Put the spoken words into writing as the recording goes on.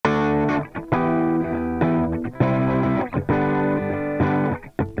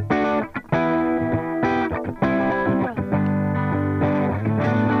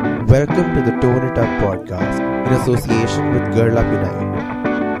Welcome to the Tone It Up podcast in association with Girla Pinai.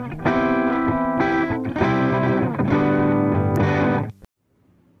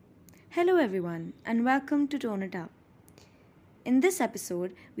 Hello everyone and welcome to Tone It Up. In this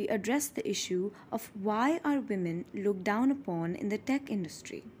episode, we address the issue of why are women looked down upon in the tech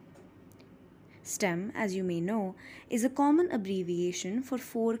industry. STEM, as you may know, is a common abbreviation for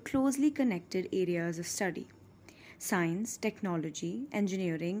 4 closely connected areas of study: science, technology,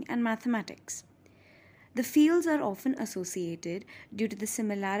 engineering, and mathematics. The fields are often associated due to the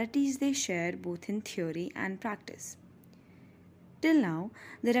similarities they share both in theory and practice. Till now,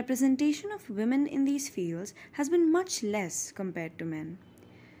 the representation of women in these fields has been much less compared to men.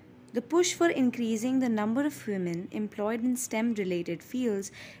 The push for increasing the number of women employed in STEM-related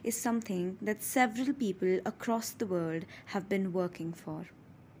fields is something that several people across the world have been working for.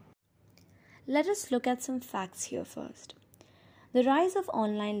 Let us look at some facts here first. The rise of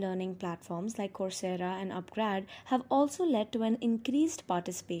online learning platforms like Coursera and Upgrad have also led to an increased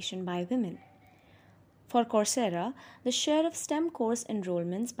participation by women. For Coursera, the share of STEM course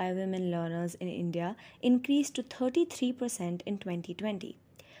enrollments by women learners in India increased to 33% in 2020,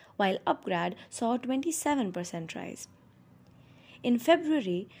 while Upgrad saw a 27% rise. In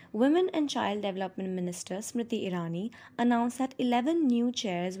February, Women and Child Development Minister Smriti Irani announced that 11 new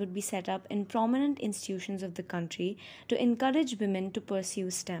chairs would be set up in prominent institutions of the country to encourage women to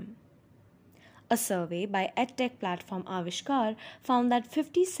pursue STEM. A survey by EdTech platform Avishkar found that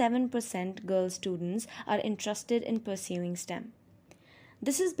 57% girl students are interested in pursuing STEM.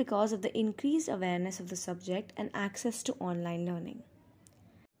 This is because of the increased awareness of the subject and access to online learning.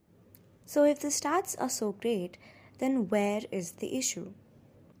 So if the stats are so great, then where is the issue?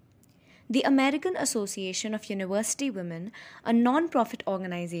 The American Association of University Women, a non-profit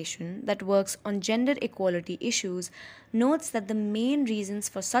organization that works on gender equality issues, notes that the main reasons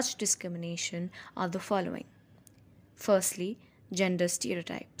for such discrimination are the following. Firstly, gender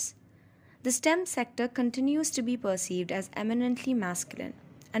stereotypes. The STEM sector continues to be perceived as eminently masculine,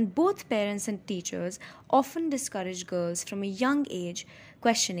 and both parents and teachers often discourage girls from a young age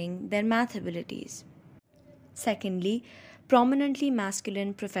questioning their math abilities. Secondly, prominently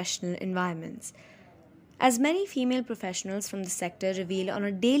masculine professional environments. As many female professionals from the sector reveal on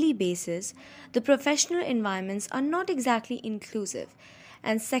a daily basis, the professional environments are not exactly inclusive,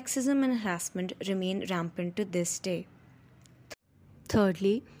 and sexism and harassment remain rampant to this day.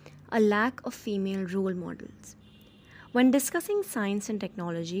 Thirdly, a lack of female role models. When discussing science and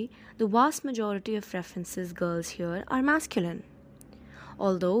technology, the vast majority of references girls here are masculine.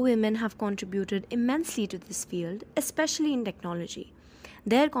 Although women have contributed immensely to this field, especially in technology,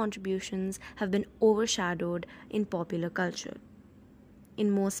 their contributions have been overshadowed in popular culture. In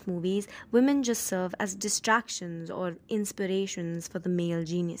most movies, women just serve as distractions or inspirations for the male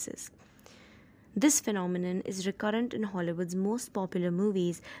geniuses. This phenomenon is recurrent in Hollywood's most popular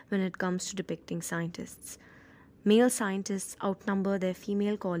movies when it comes to depicting scientists. Male scientists outnumber their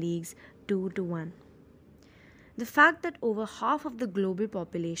female colleagues 2 to 1. The fact that over half of the global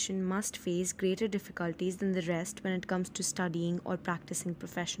population must face greater difficulties than the rest when it comes to studying or practicing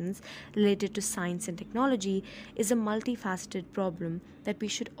professions related to science and technology is a multifaceted problem that we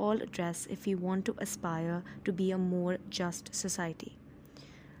should all address if we want to aspire to be a more just society.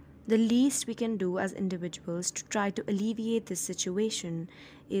 The least we can do as individuals to try to alleviate this situation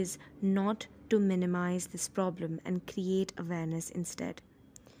is not to minimize this problem and create awareness instead.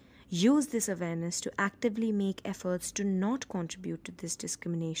 Use this awareness to actively make efforts to not contribute to this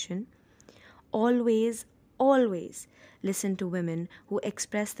discrimination. Always listen to women who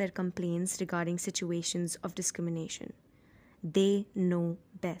express their complaints regarding situations of discrimination. They know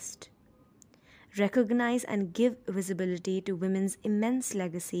best. Recognize and give visibility to women's immense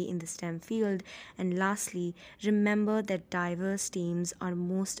legacy in the STEM field. And lastly, remember that diverse teams are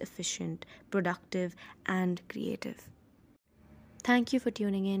most efficient, productive, and creative. Thank you for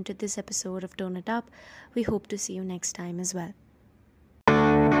tuning in to this episode of Tone It Up. We hope to see you next time as well.